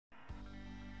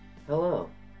Hello,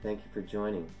 thank you for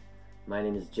joining. My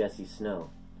name is Jesse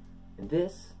Snow, and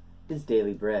this is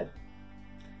Daily Bread.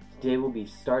 Today we'll be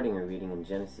starting our reading in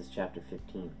Genesis chapter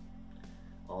 15.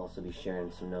 I'll also be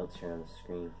sharing some notes here on the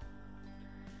screen.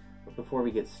 But before we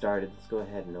get started, let's go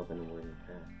ahead and open a word in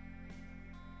prayer.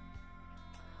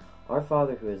 Our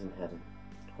Father who is in heaven,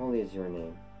 holy is your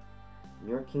name.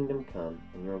 Your kingdom come,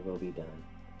 and your will be done,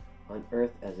 on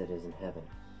earth as it is in heaven.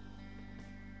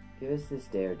 Give us this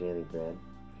day our daily bread.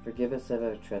 Forgive us of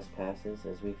our trespasses,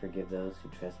 as we forgive those who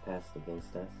trespass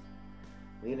against us.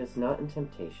 Lead us not in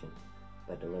temptation,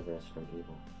 but deliver us from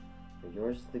evil. For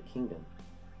yours is the kingdom,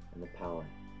 and the power,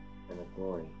 and the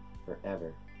glory,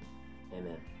 forever.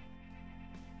 Amen.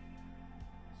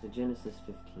 So Genesis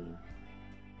 15.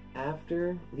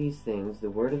 After these things the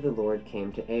word of the Lord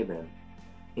came to Abram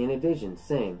in a vision,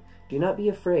 saying, Do not be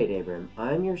afraid, Abram.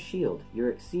 I am your shield, your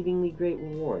exceedingly great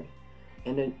reward.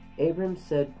 And Abram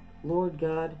said, Lord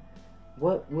God,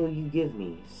 what will you give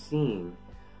me, seeing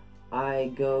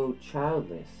I go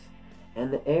childless,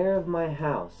 and the heir of my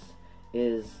house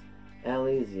is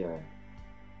Eliezer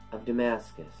of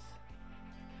Damascus?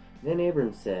 Then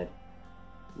Abram said,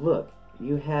 Look,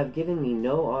 you have given me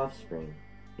no offspring.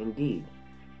 Indeed,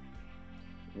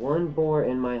 one born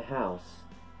in my house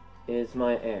is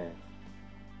my heir.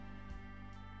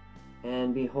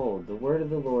 And behold, the word of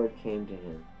the Lord came to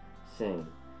him, saying,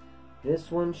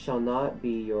 This one shall not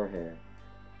be your heir,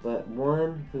 but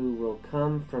one who will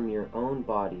come from your own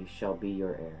body shall be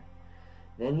your heir.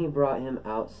 Then he brought him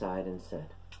outside and said,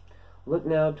 Look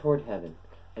now toward heaven,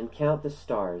 and count the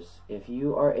stars, if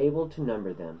you are able to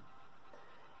number them.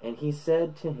 And he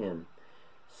said to him,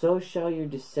 So shall your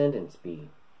descendants be.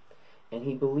 And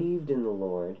he believed in the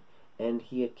Lord, and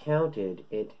he accounted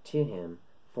it to him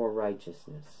for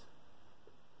righteousness.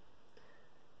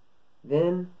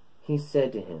 Then he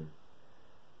said to him,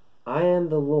 I am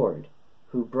the Lord,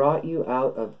 who brought you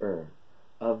out of Ur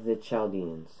of the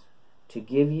Chaldeans, to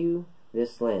give you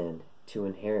this land to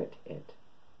inherit it.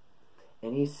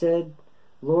 And he said,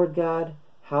 Lord God,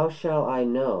 how shall I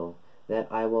know that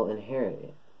I will inherit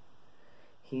it?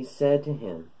 He said to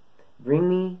him, Bring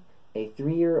me a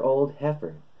 3-year-old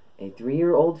heifer, a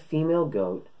 3-year-old female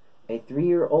goat, a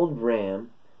 3-year-old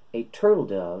ram, a turtle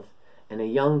dove, and a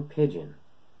young pigeon.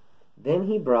 Then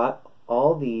he brought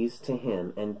all these to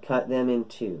him, and cut them in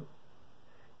two,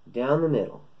 down the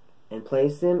middle, and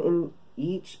placed them in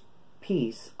each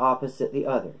piece opposite the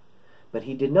other. But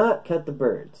he did not cut the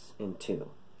birds in two.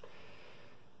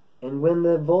 And when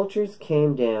the vultures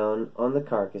came down on the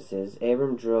carcasses,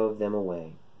 Abram drove them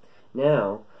away.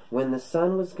 Now, when the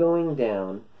sun was going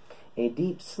down, a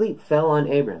deep sleep fell on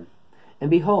Abram, and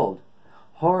behold,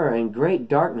 horror and great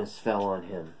darkness fell on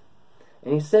him.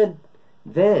 And he said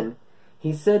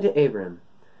to Abram,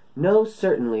 Know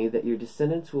certainly that your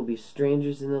descendants will be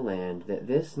strangers in the land, that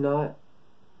this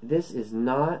is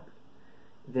not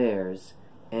theirs,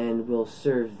 and will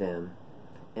serve them,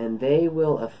 and they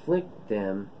will afflict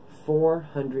them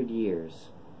 400 years.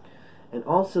 And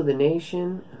also the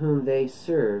nation whom they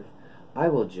serve I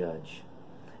will judge.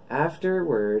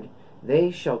 Afterward they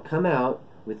shall come out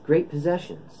with great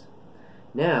possessions.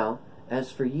 Now,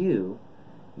 as for you,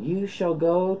 you shall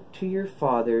go to your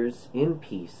fathers in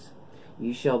peace.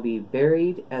 You shall be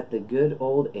buried at the good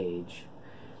old age.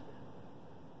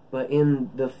 But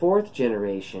in the 4th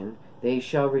generation they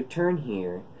shall return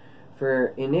here,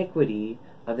 for iniquity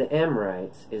of the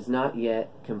Amorites is not yet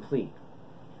complete.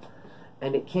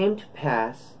 And it came to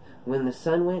pass, when the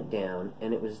sun went down,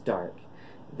 and it was dark,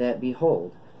 that,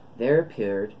 behold, there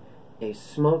appeared a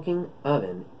smoking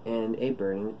oven and a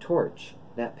burning torch,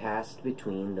 that passed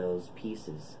between those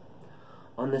pieces.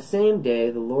 On the same day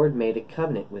the Lord made a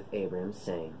covenant with Abram,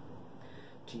 saying,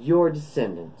 To your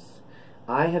descendants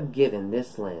I have given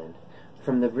this land,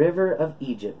 from the river of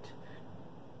Egypt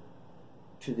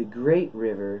to the great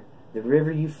river, the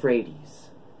river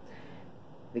Euphrates.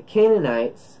 The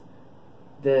Canaanites,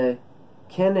 the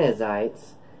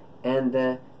Kenizzites, and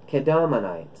the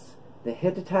Kedemonites, the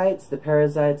Hittites, the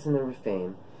Perizzites, and the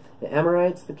Rephaim, the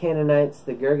Amorites, the Canaanites,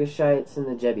 the Girgashites, and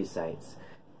the Jebusites.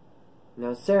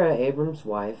 Now Sarah, Abram's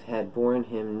wife, had borne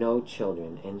him no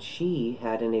children, and she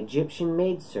had an Egyptian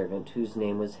maidservant whose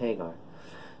name was Hagar.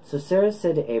 So Sarah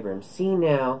said to Abram, See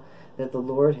now that the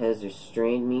Lord has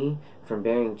restrained me from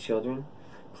bearing children.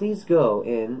 Please go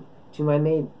in to my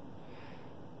maid.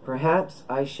 Perhaps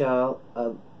I shall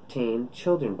obtain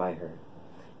children by her.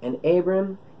 And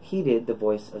Abram heeded the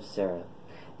voice of Sarah.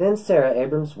 Then Sarah,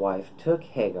 Abram's wife, took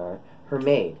Hagar, her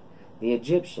maid, the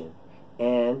Egyptian,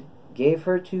 and gave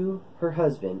her to her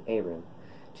husband Abram,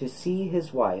 to see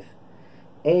his wife.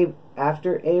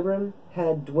 After Abram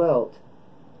had dwelt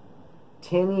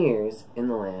 10 years in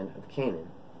the land of Canaan.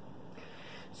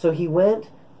 So he went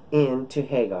in to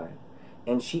Hagar,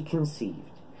 and she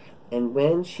conceived. And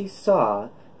when she saw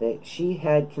that she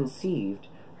had conceived,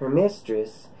 her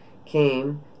mistress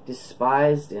came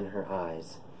despised in her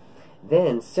eyes.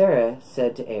 Then Sarah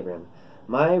said to Abram,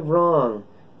 My wrong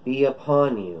be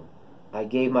upon you. I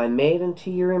gave my maid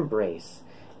into your embrace,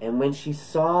 and when she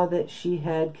saw that she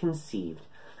had conceived,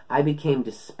 I became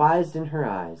despised in her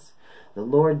eyes. The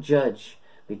Lord judge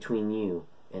between you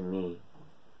and me.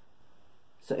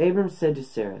 So Abram said to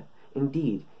Sarah,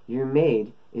 Indeed, your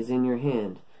maid is in your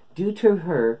hand. Do to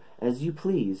her as you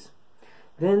please.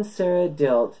 Then Sarah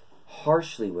dealt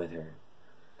harshly with her.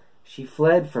 She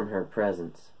fled from her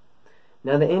presence.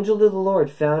 Now the angel of the Lord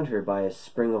found her by a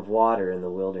spring of water in the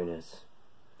wilderness,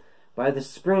 by the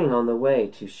spring on the way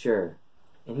to Shur.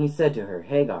 And he said to her,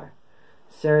 Hagar,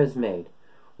 Sarah's maid,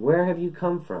 where have you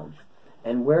come from,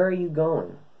 and where are you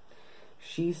going?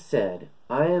 She said,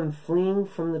 I am fleeing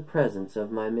from the presence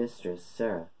of my mistress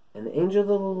Sarah. And the angel of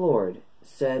the Lord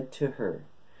said to her,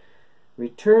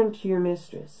 Return to your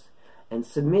mistress, and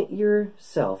submit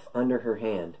yourself under her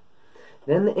hand.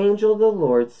 Then the angel of the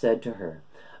Lord said to her,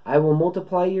 I will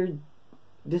multiply your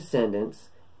descendants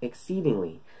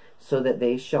exceedingly, so that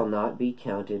they shall not be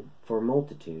counted for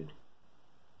multitude.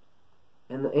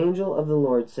 And the angel of the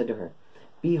Lord said to her,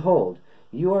 Behold,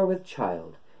 you are with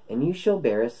child, and you shall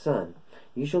bear a son.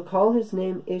 You shall call his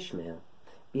name Ishmael,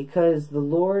 because the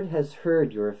Lord has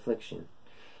heard your affliction.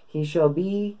 He shall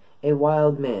be a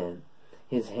wild man.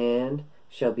 His hand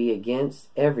shall be against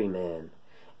every man,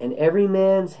 and every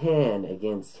man's hand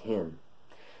against him.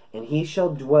 And he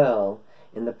shall dwell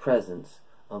in the presence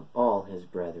of all his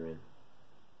brethren.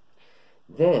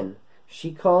 Then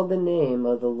she called the name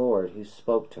of the Lord who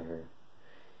spoke to her.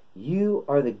 You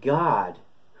are the God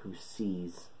who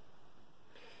sees.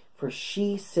 For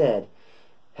she said,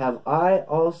 Have I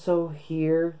also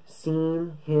here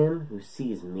seen him who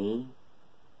sees me?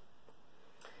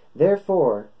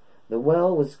 Therefore the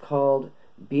well was called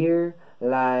Bir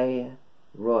Lai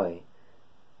Roi.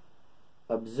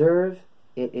 Observe,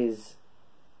 it is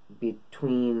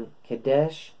between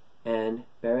Kadesh and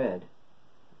Bered.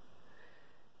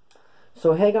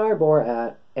 So Hagar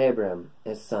bore Abram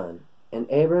a son, and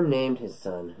Abram named his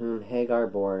son, whom Hagar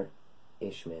bore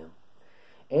Ishmael.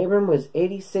 Abram was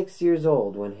 86 years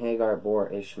old when Hagar bore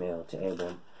Ishmael to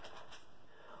Abram.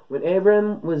 When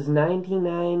Abram was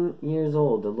 99 years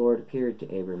old, the Lord appeared to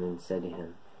Abram and said to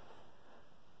him,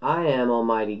 I am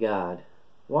Almighty God.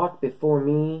 Walk before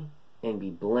me and be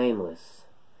blameless,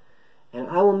 and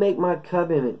I will make my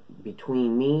covenant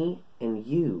between me and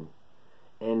you,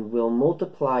 and will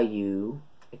multiply you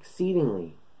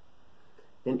exceedingly.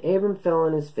 Then Abram fell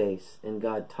on his face, and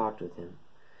God talked with him,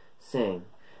 saying,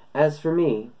 As for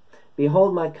me,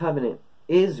 behold, my covenant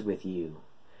is with you,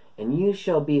 and you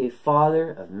shall be a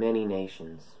father of many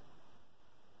nations.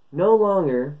 No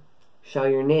longer shall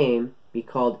your name be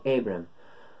called Abram,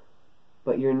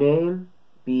 but your name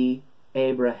be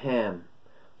Abraham,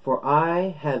 for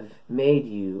I have made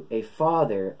you a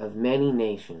father of many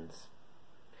nations.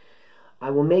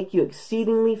 I will make you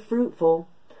exceedingly fruitful,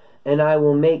 and I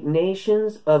will make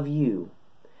nations of you,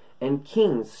 and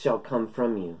kings shall come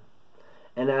from you.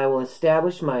 And I will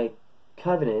establish my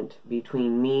covenant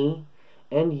between me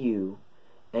and you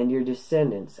and your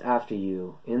descendants after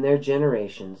you in their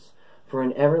generations for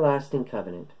an everlasting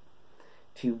covenant,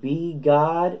 to be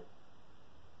God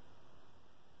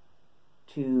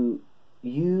to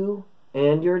you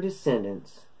and your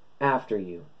descendants after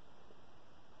you.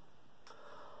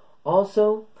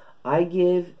 Also, I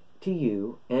give to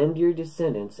you and your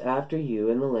descendants after you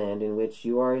in the land in which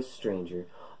you are a stranger,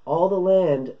 all the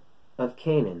land of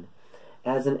Canaan,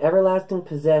 as an everlasting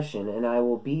possession, and I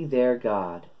will be their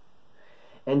God.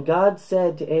 And God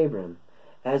said to Abram,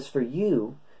 As for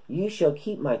you, you shall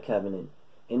keep my covenant,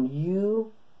 and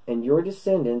you and your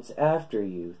descendants after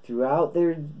you throughout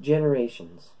their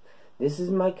generations. This is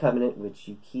my covenant which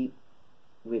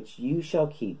you shall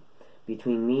keep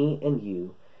between me and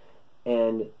you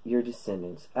and your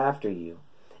descendants after you.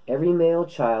 Every male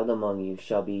child among you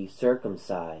shall be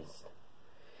circumcised,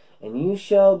 and you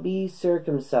shall be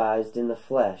circumcised in the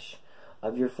flesh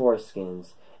of your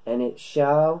foreskins, and it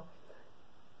shall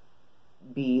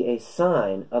be a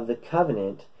sign of the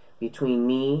covenant between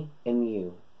me and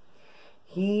you.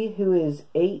 He who is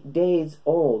 8 days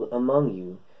old among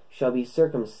you shall be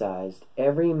circumcised,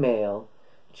 every male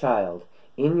child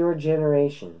in your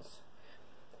generations.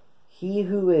 He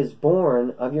who is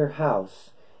born of your house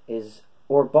is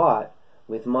or bought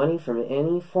with money from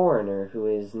any foreigner who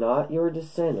is not your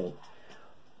descendant.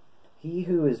 He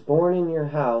who is born in your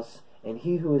house and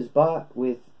he who is bought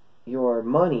with your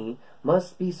money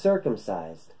must be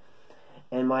circumcised.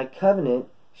 And my covenant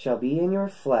shall be in your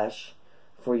flesh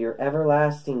for your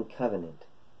everlasting covenant.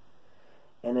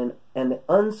 And the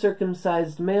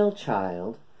uncircumcised male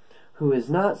child, who is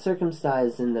not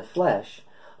circumcised in the flesh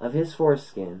of his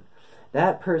foreskin,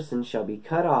 that person shall be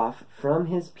cut off from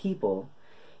his people.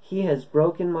 He has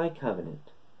broken my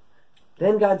covenant.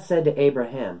 Then God said to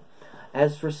Abraham,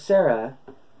 As for Sarai,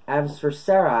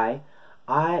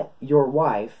 your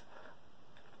wife,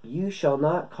 you shall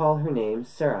not call her name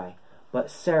Sarai,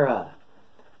 but Sarah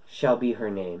shall be her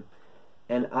name,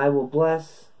 and I will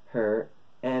bless her,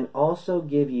 and also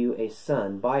give you a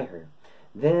son by her.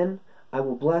 Then I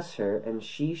will bless her, and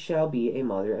she shall be a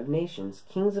mother of nations.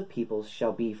 Kings of peoples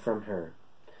shall be from her.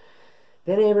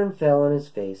 Then Abram fell on his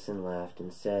face and laughed,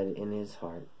 and said in his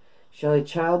heart, Shall a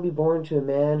child be born to a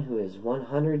man who is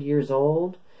 100 years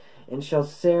old? And shall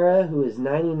Sarah, who is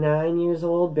 99 years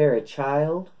old, bear a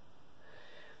child?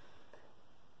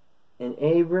 And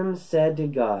Abraham said to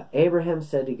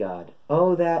God,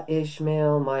 Oh, that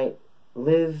Ishmael might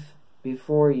live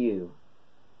before you.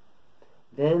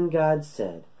 Then God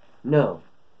said, No,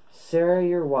 Sarah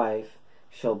your wife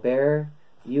shall bear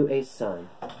you a son,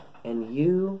 and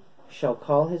you shall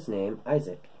call his name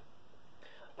Isaac.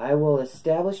 I will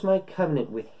establish my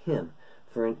covenant with him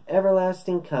for an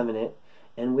everlasting covenant,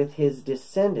 and with his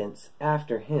descendants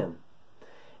after him.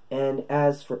 And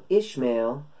as for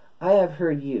Ishmael, I have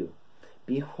heard you.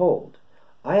 Behold,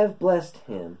 I have blessed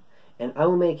him, and I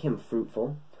will make him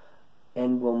fruitful,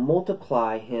 and will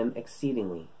multiply him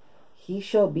exceedingly. He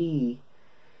shall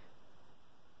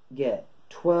get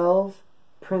 12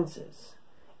 princes,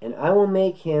 and I will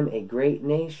make him a great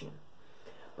nation.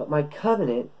 But my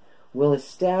covenant will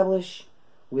establish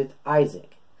with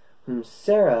Isaac, whom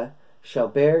Sarah shall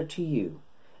bear to you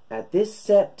at this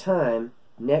set time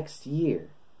next year.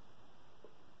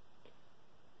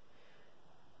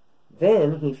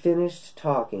 Then he finished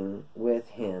talking with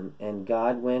him, and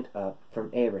God went up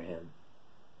from Abraham.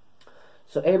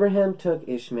 So Abraham took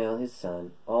Ishmael his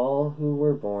son, all who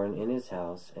were born in his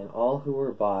house, and all who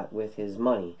were bought with his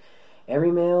money,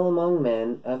 every male among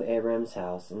men of Abraham's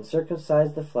house, and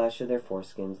circumcised the flesh of their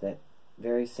foreskins that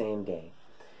very same day,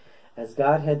 as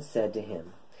God had said to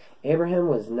him. Abraham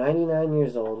was 99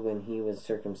 years old when he was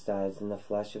circumcised in the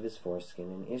flesh of his foreskin,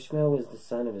 and Ishmael was the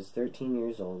son of his 13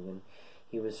 years old when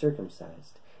he was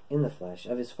circumcised in the flesh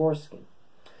of his foreskin.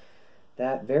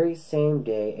 That very same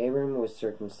day Abraham was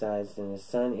circumcised, and his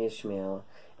son Ishmael,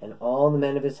 and all the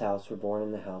men of his house were born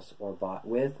in the house or bought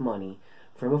with money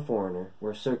from a foreigner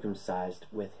were circumcised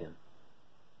with him.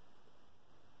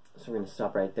 So we're going to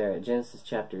stop right there at Genesis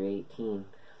chapter 18.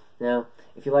 Now,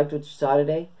 if you liked what you saw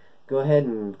today, go ahead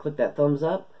and click that thumbs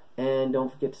up, and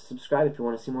don't forget to subscribe if you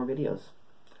want to see more videos.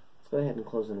 Let's go ahead and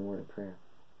close in a word of prayer.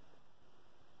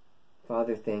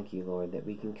 Father, thank you, Lord, that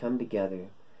we can come together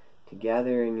to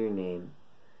gather in your name,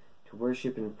 to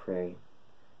worship and pray,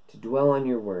 to dwell on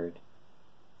your word.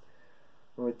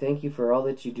 Lord, thank you for all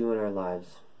that you do in our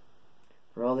lives,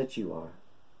 for all that you are.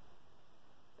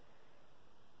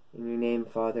 In your name,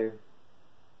 Father,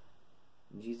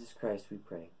 in Jesus Christ we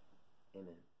pray.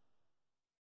 Amen.